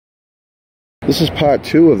This is part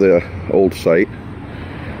 2 of the old site.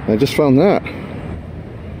 And I just found that.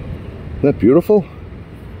 Isn't that beautiful?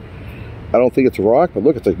 I don't think it's a rock, but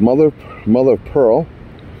look, it's like mother of pearl.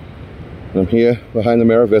 And I'm here behind the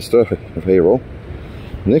Mara Vista of Haverhill.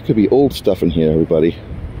 And there could be old stuff in here, everybody.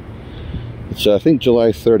 It's, I think,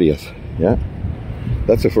 July 30th. Yeah.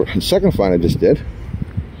 That's the second find I just did.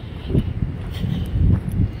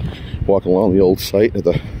 Walking along the old site at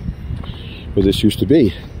where this used to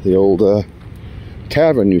be. The old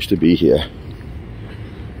tavern used to be here.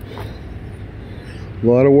 A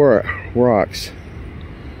lot of rocks.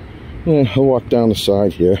 I'll walk down the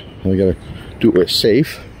side here. I gotta do it where it's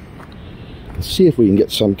safe. Let's see if we can get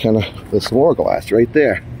some kind of some more glass right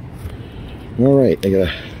there. Alright, I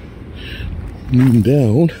gotta move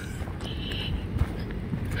down.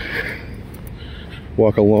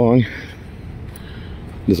 Walk along.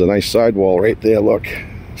 There's a nice sidewall right there, look.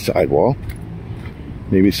 Sidewall.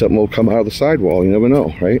 Maybe something will come out of the sidewall, you never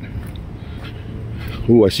know, right?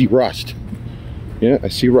 Ooh, I see rust. Yeah, I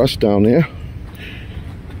see rust down there.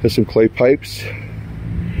 There's some clay pipes.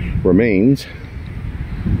 Remains.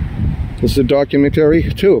 This is a documentary,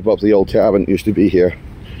 too, about the old tavern that used to be here.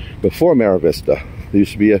 Before Mara Vista. There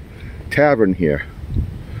used to be a tavern here.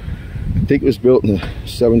 I think it was built in the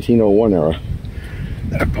 1701 era.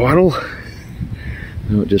 That bottle?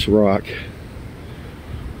 No, just rock.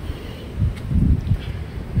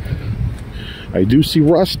 I do see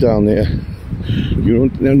rust down there. You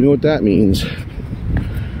don't know what that means.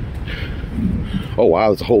 Oh wow,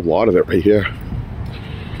 there's a whole lot of it right here.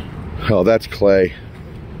 Oh, that's clay.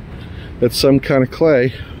 That's some kind of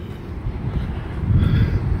clay.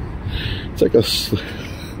 It's like a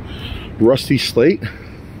rusty slate.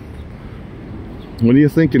 What are you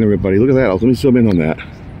thinking, everybody? Look at that. Let me zoom in on that.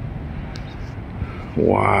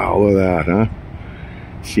 Wow, look at that, huh?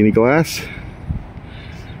 See any glass?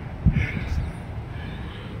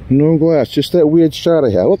 No glass, just that weird shard I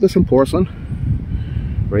have. Oh, there's some porcelain.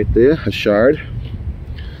 Right there, a shard.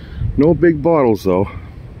 No big bottles, though.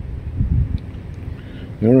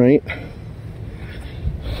 Alright.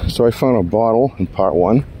 So I found a bottle in part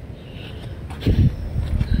 1.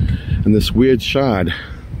 And this weird shard.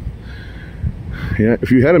 Yeah,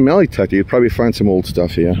 if you had a melee detector, you'd probably find some old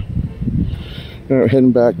stuff here. Alright,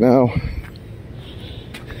 heading back now.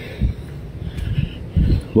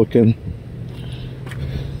 Looking.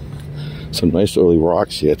 Some nice early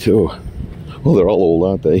rocks here too. Well, they're all old,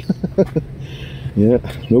 aren't they? Yeah,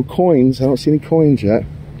 no coins. I don't see any coins yet.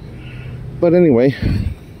 But anyway,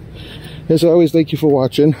 as always, thank you for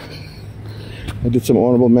watching. I did some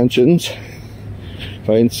honorable mentions. If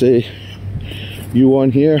I didn't say you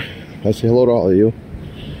on here, I say hello to all of you.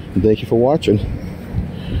 And thank you for watching.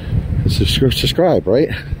 Subscribe, right?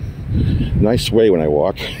 Nice sway when I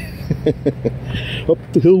walk. Up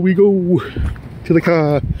the hill we go to the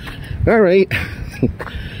car. All right.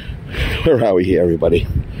 Where are we here, everybody?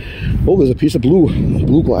 Oh, there's a piece of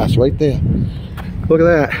blue glass right there. Look at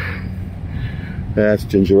that. That's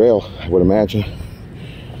ginger ale, I would imagine.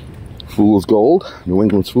 Fool's Gold, New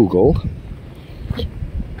England's Fool Gold.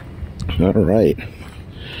 All right.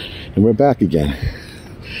 And we're back again.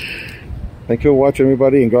 Thank you for watching,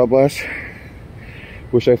 everybody, and God bless.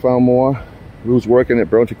 Wish I found more. Lou's working at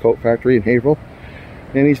Burlington Coat Factory in Haverhill,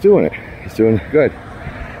 and he's doing it. He's doing good.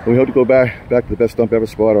 We hope to go back to the best dump ever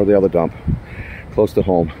spot or the other dump close to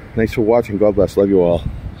home. Thanks for watching. God bless. Love you all.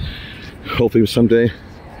 Hopefully someday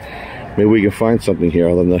maybe we can find something here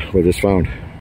other than what we just found.